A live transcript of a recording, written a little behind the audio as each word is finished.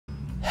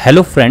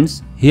Hello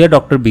friends, here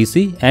Dr.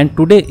 BC, and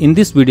today in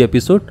this video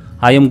episode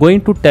I am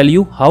going to tell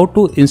you how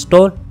to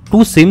install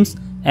two SIMs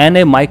and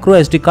a micro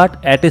SD card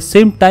at the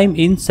same time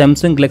in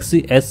Samsung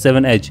Galaxy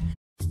S7 Edge.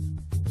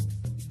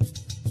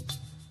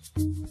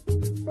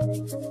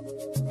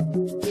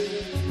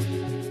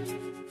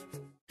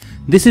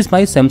 This is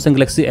my Samsung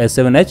Galaxy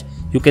S7 Edge.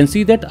 You can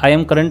see that I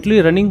am currently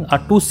running a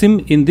two SIM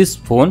in this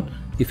phone.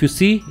 If you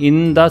see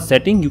in the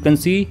setting, you can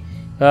see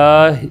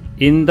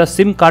in the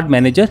SIM card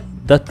manager,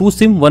 the two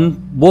SIM,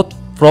 both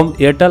from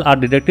Airtel are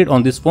detected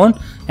on this phone.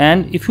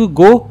 And if you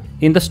go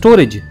in the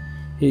storage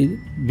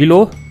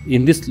below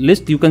in this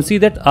list, you can see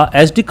that a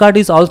SD card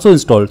is also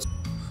installed.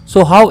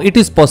 So how it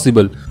is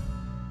possible?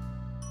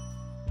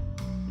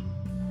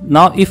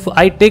 Now if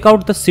I take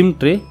out the SIM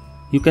tray,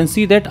 you can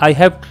see that I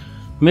have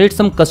made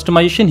some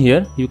customization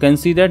here. You can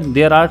see that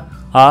there are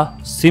a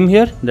SIM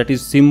here, that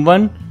is SIM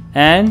 1,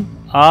 and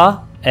a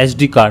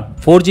SD card,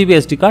 4GB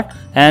SD card,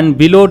 and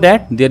below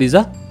that there is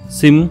a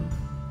SIM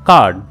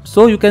card.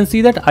 So you can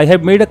see that I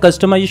have made a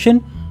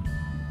customization.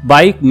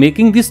 By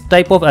making this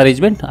type of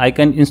arrangement, I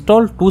can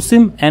install two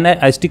SIM and a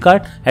SD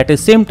card at the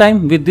same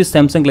time with this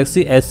Samsung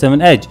Galaxy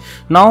S7 Edge.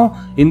 Now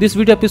in this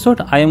video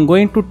episode I am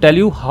going to tell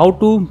you how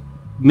to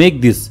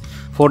make this.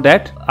 For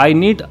that I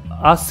need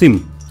a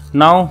SIM.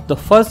 Now the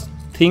first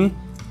thing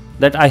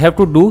that I have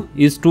to do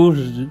is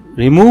to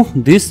remove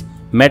this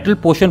metal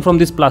portion from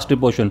this plastic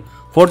portion.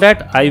 For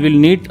that I will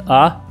need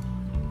a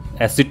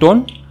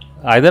acetone.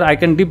 Either I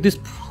can dip this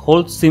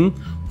whole SIM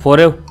for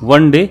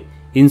one day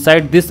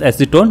inside this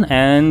acetone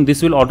and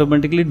this will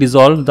automatically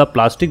dissolve the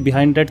plastic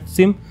behind that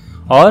SIM,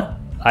 or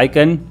I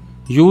can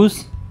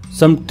use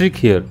some trick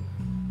here.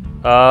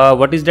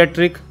 What is that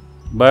trick?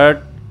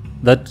 But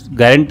the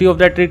guarantee of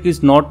that trick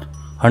is not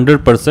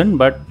 100%,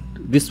 but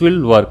this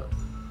will work.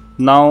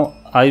 Now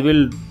I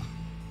will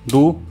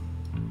do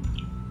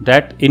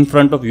that in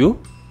front of you.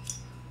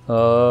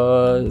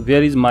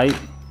 Where is my,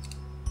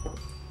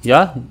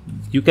 yeah,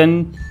 you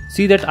can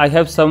see that I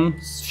have some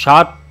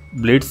sharp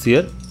blades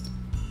here,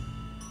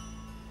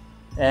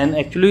 and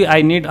actually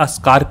I need a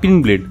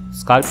scarping blade.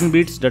 Scarping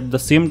blades, that the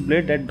same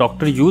blade that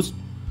doctor used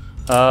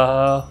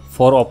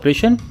for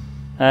operation.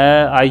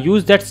 I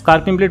use that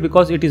scarping blade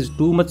because it is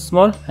too much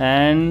small,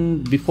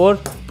 and before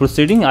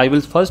proceeding I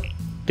will first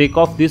take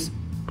off this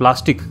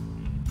plastic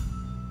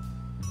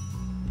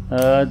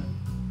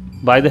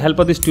by the help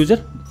of this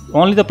tweezer,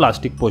 only the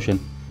plastic portion.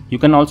 You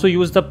can also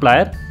use the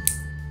plier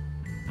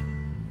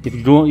if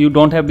you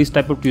don't have this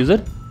type of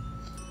tweezer.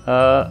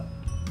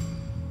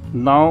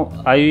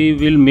 Now I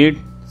will make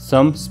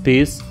some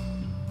space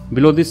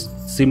below this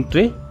SIM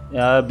tray.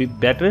 Be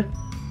better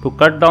to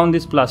cut down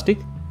this plastic.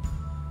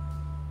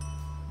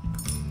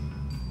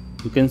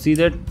 You can see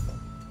that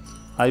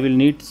I will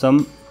need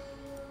some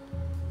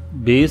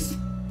base.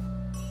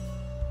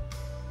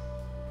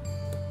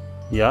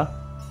 Yeah,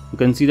 you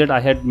can see that I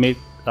had made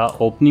an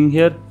opening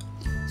here.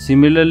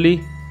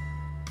 Similarly,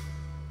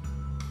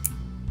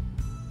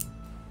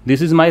 this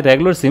is my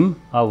regular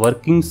SIM, a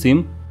working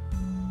SIM.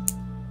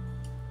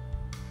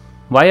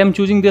 Why I am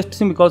choosing this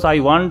SIM? Because I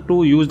want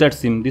to use that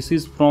SIM. This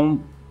is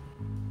from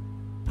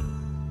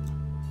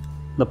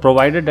the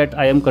provider that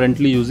I am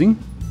currently using.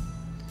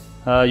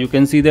 You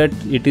can see that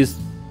it is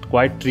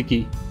quite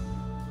tricky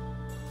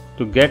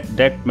to get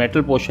that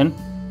metal portion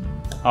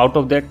out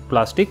of that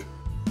plastic.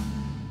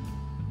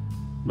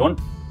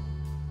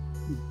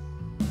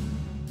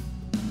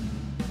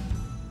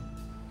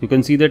 You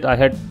can see that I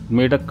had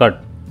made a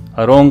cut,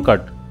 a wrong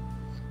cut,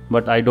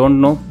 but I don't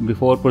know.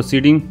 Before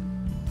proceeding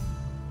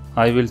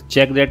I will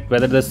check that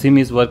whether the SIM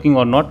is working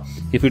or not.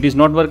 If it is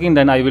not working,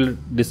 then I will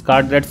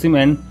discard that SIM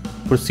and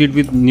proceed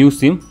with new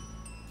SIM.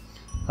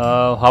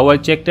 How I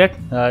check that?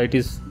 It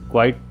is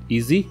quite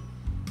easy.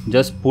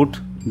 Just put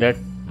that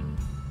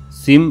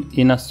SIM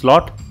in a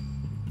slot,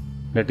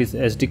 that is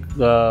SD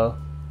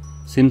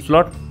SIM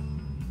slot,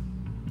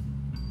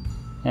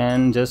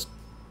 and just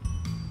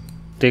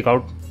take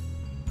out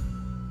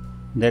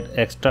that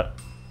extra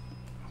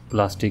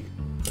plastic.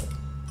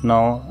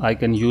 Now I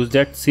can use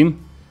that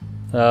SIM.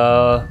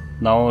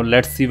 Now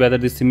let's see whether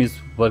this SIM is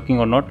working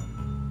or not.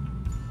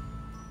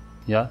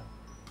 Yeah,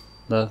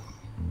 the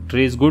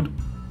tray is good.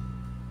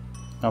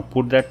 Now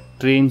put that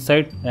tray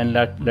inside and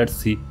let's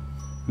see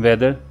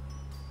whether,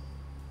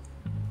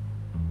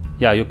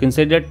 yeah, you can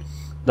say that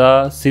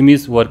the SIM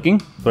is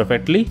working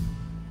perfectly.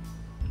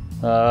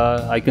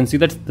 I can see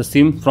that the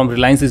SIM from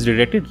Reliance is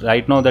detected.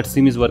 Right now that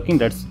SIM is working.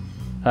 That's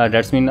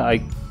mean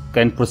I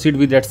can proceed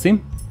with that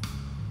SIM.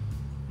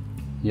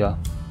 Yeah,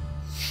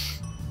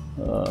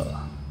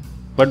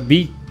 but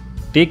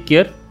take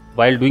care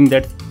while doing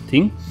that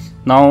thing.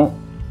 Now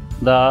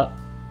the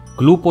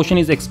glue portion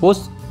is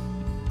exposed.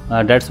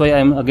 That's why I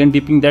am again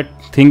dipping that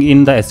thing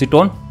in the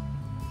acetone.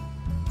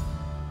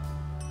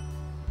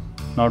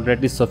 Now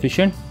that is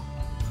sufficient.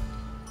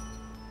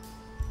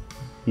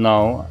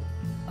 Now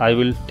I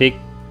will take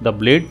the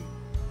blade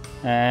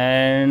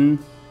and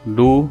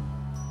do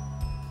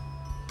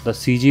the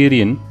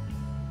cesarean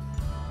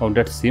of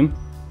that SIM.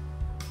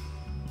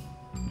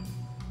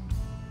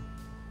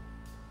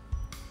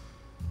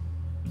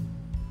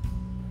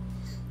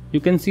 you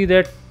can see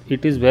that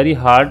it is very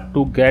hard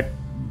to get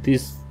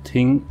this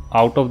thing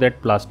out of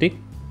that plastic.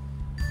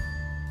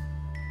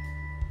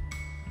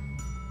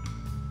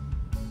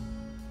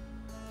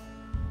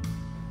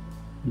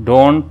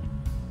 Don't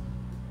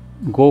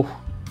go,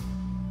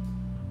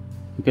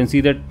 you can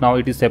see that now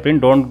it is separate.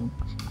 Don't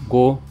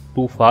go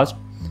too fast.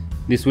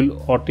 This will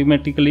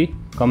automatically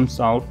comes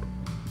out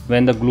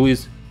when the glue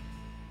is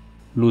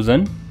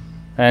loosened,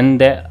 and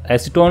the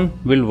acetone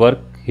will work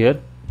here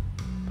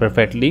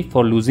perfectly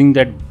for losing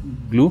that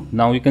glue.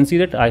 Now you can see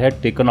that I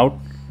had taken out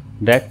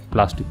that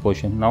plastic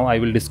portion. Now I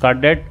will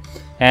discard that,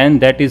 and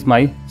that is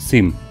my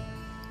SIM.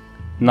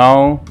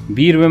 Now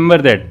we remember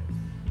that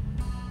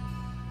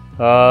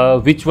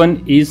which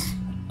one is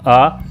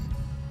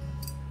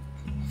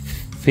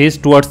face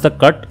towards the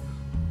cut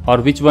or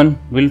which one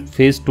will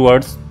face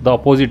towards the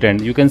opposite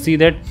end. You can see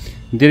that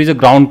there is a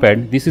ground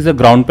pad. This is a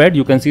ground pad.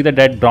 You can see that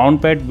that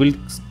ground pad will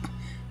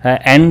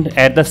end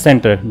at the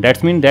center.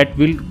 That means that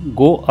will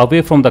go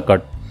away from the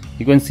cut.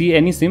 You can see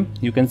any SIM,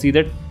 you can see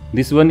that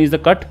this one is the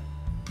cut,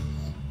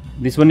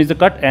 this one is the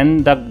cut,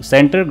 and the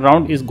center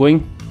ground is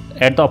going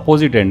at the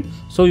opposite end.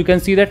 So you can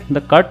see that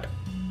the cut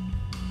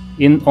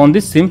on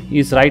this SIM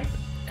is right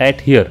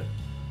at here,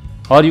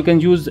 or you can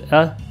use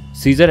a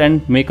scissor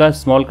and make a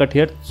small cut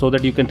here so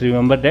that you can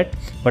remember that.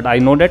 But I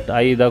know that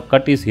the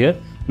cut is here.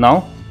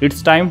 Now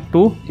it's time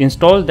to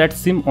install that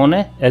SIM on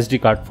a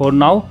SD card. For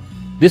now,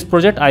 this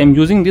project I am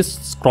using this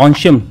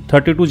Strontium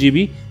 32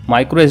 GB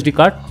micro SD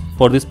card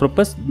for this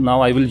purpose.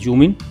 Now I will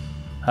zoom in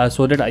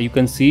so that you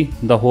can see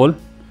the whole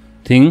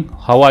thing,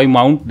 how I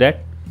mount that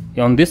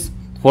on this.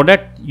 For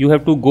that you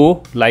have to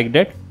go like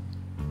that.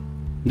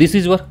 This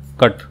is your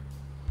cut,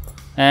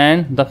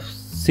 and the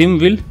SIM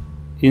will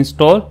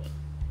install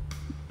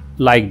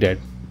like that.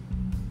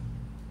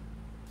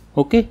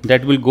 Okay,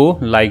 that will go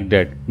like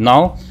that.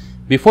 Now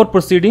before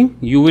proceeding,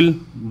 you will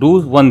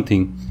do one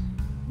thing.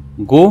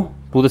 Go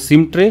to the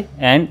SIM tray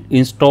and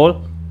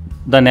install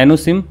the nano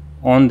SIM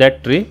on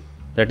that tray,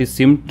 that is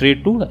SIM tray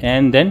 2,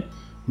 and then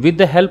with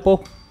the help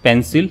of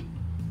pencil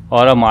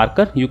or a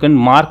marker you can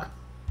mark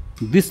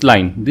this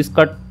line, this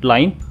cut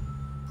line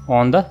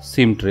on the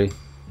SIM tray.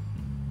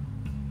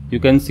 You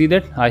can see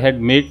that I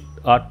had made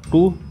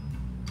two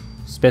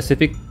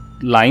specific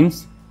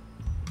lines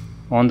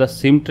on the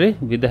SIM tray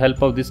with the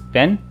help of this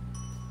pen.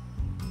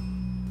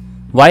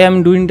 Why I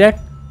am doing that?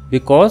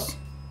 Because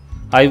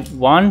I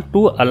want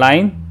to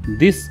align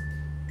this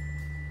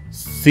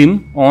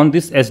SIM on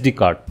this SD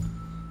card.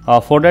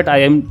 For that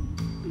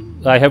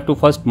I have to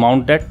first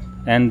mount that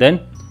and then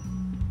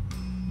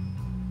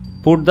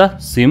put the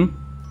SIM,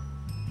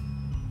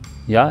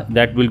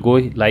 that will go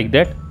like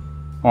that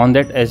on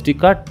that SD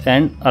card,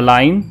 and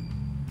align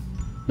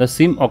the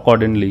SIM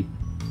accordingly.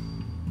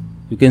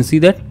 You can see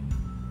that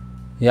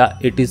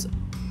it is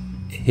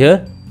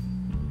here,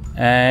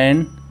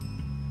 and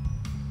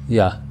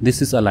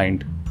this is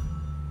aligned.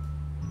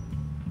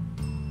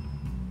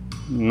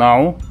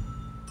 Now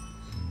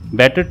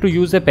better to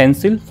use a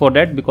pencil for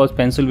that, because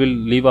pencil will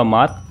leave a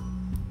mark,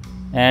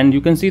 and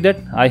you can see that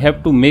I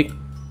have to make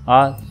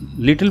a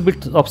little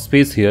bit of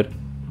space here.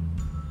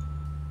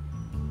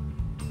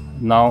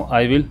 Now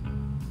I will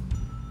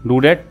do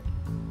that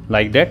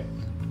like that.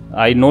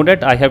 I know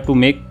that I have to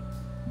make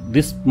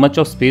this much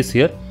of space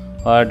here,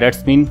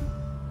 that's mean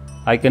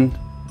I can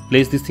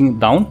place this thing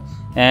down,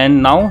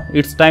 and now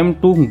it's time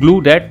to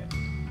glue that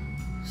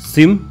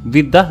SIM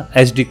with the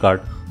SD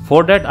card.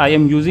 For that I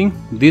am using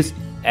this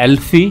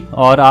Elfie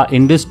or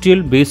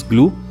industrial base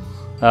glue.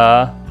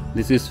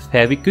 This is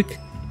Fevikwik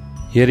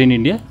here in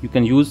India. You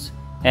can use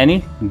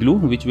any glue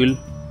which will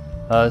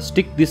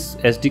stick this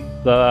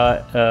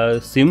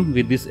SD SIM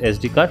with this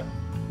SD card.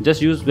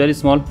 Just use very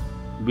small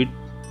bit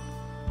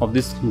of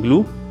this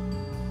glue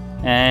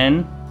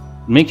and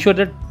make sure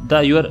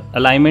that your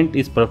alignment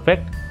is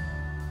perfect.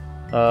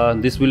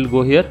 This will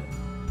go here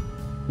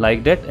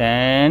like that,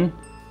 and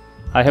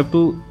I have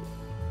to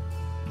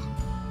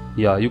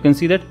you can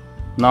see that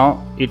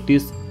now it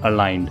is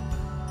aligned.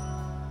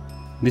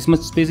 This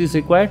much space is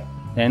required,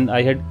 and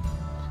I had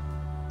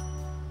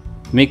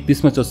make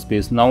this much of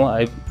space. Now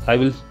I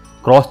will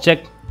cross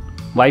check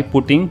by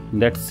putting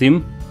that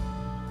SIM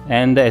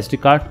and the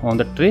SD card on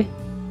the tray.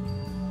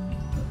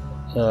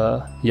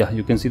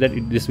 You can see that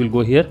this will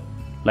go here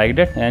like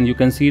that, and you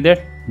can see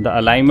that the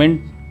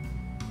alignment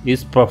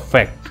is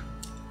perfect.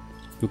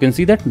 You can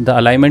see that the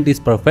alignment is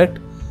perfect.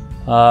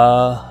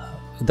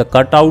 The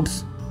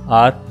cutouts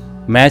are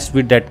matched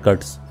with that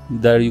cuts.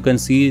 There you can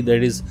see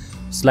there is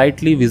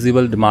slightly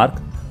visible mark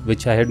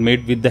which I had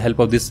made with the help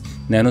of this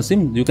nano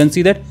SIM. You can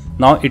see that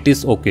now it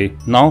is okay.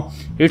 Now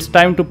it's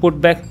time to put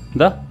back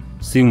the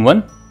SIM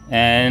 1,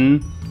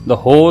 and the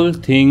whole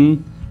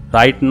thing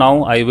right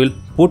now I will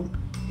put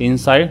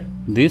inside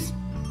this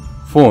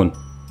phone.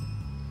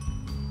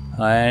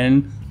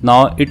 And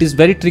now it is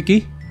very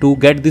tricky to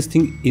get this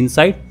thing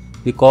inside,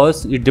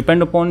 because it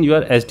depends upon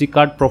your SD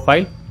card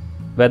profile,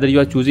 whether you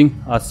are choosing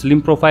a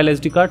slim profile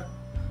SD card.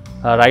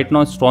 Right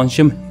now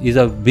Strontium is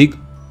a big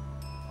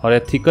or a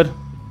thicker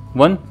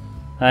one,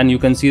 and you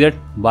can see that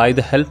by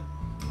the help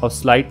of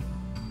slight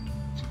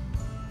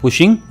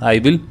pushing, I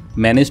will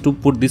manage to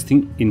put this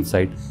thing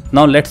inside.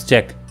 Now let's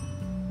check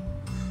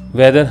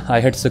whether I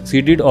had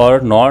succeeded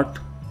or not.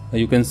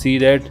 You can see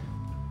that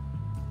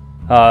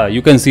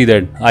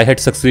I had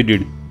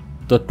succeeded.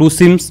 The two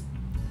SIMs,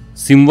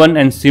 SIM1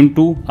 and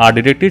SIM2 are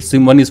detected.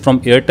 SIM1 is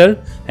from Airtel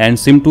and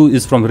SIM2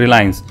 is from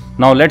Reliance.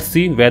 Now let's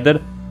see whether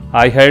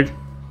I had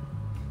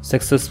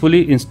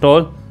successfully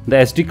installed the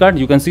SD card.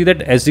 You can see that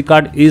SD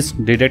card is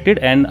detected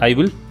and I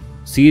will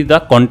see the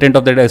content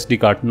of that SD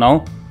card.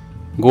 Now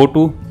go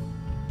to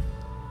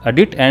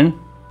edit and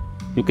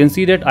you can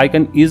see that I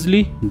can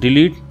easily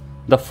delete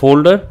the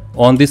folder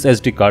on this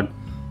SD card.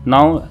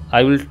 Now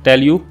I will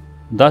tell you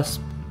the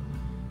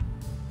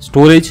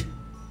storage.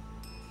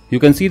 You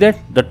can see that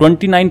the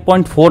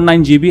 29.49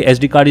 GB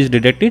SD card is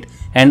detected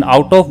and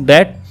out of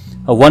that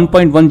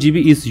 1.1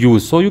 GB is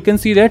used. So you can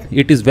see that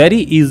it is very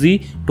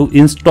easy to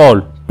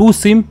install two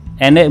SIM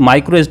and a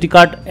micro SD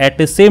card at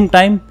the same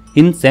time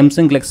in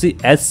Samsung Galaxy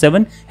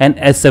S7 and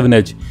S7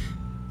 Edge.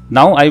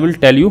 Now I will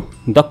tell you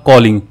the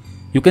calling.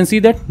 You can see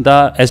that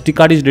the SD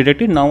card is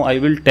detected. Now I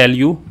will tell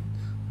you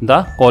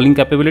the calling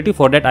capability.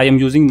 For that I am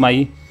using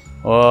my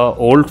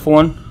old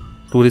phone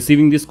to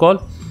receiving this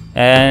call,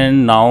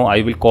 and now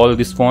I will call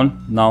this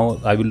phone. Now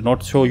I will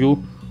not show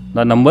you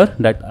the number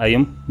that I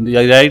am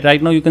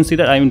right now. You can see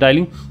that I am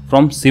dialing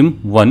from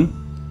SIM1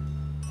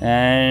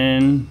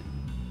 and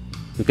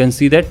you can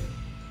see that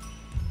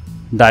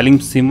dialing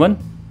SIM1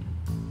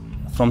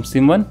 from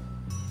SIM1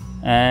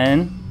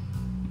 and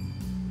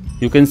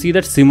you can see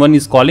that SIM1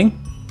 is calling,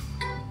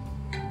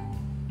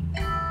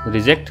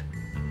 reject,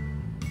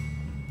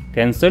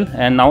 cancel,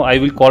 and now I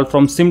will call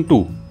from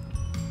SIM2.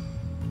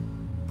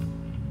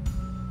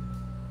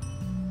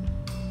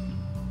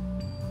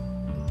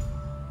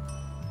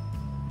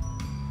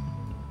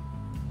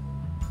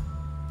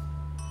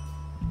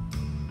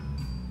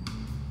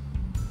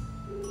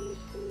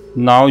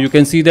 Now you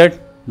can see that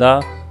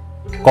the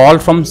call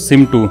from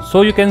SIM2.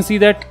 So you can see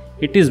that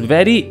it is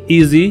very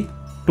easy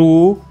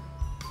to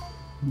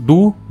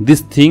do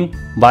this thing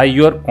by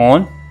your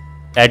own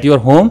at your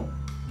home,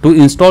 to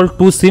install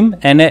two SIM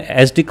and a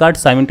SD card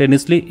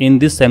simultaneously in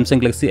this Samsung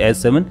Galaxy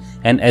S7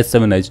 and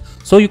S7 Edge.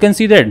 So you can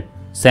see that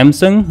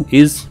Samsung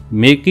is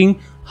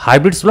making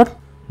hybrid slot,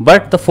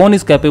 but the phone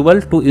is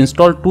capable to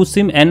install two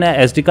SIM and a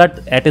SD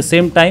card at the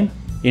same time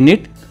in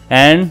it,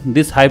 and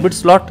this hybrid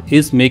slot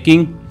is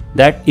making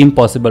that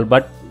impossible.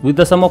 But with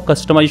the sum of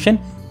customization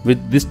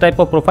with this type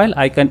of profile,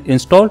 I can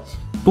install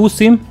two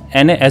SIM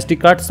and a SD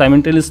card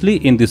simultaneously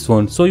in this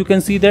phone. So you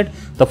can see that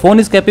the phone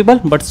is capable,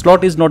 but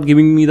slot is not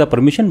giving me the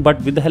permission.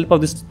 But with the help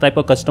of this type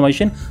of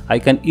customization, I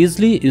can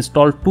easily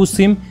install two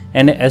SIM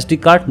and a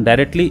SD card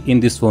directly in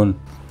this phone.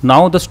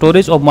 Now the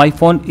storage of my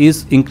phone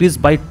is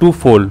increased by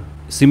twofold.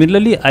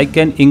 Similarly, I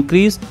can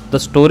increase the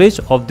storage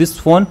of this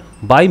phone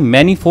by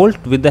manifold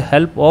with the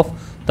help of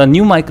the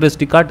new micro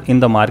SD card in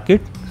the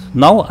market.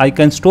 Now I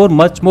can store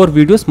much more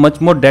videos, much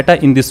more data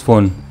in this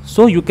phone.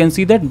 So you can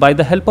see that by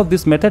the help of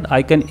this method,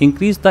 I can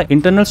increase the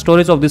internal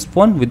storage of this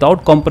phone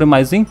without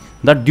compromising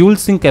the dual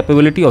sync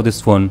capability of this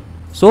phone.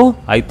 So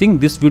I think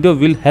this video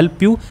will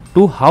help you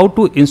to how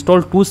to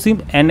install two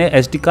SIM and a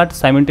SD card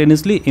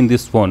simultaneously in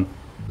this phone.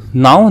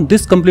 Now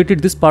this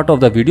completed this part of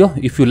the video.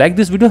 If you like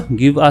this video,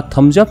 give a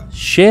thumbs up,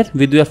 share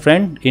with your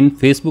friend in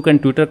Facebook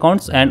and Twitter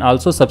accounts, and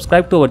also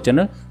subscribe to our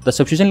channel. The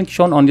subscription link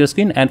shown on your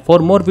screen. And for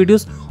more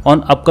videos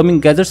on upcoming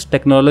gadgets,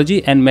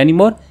 technology and many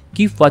more,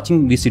 keep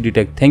watching BCD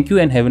Tech. Thank you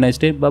and have a nice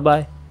day. Bye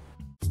bye.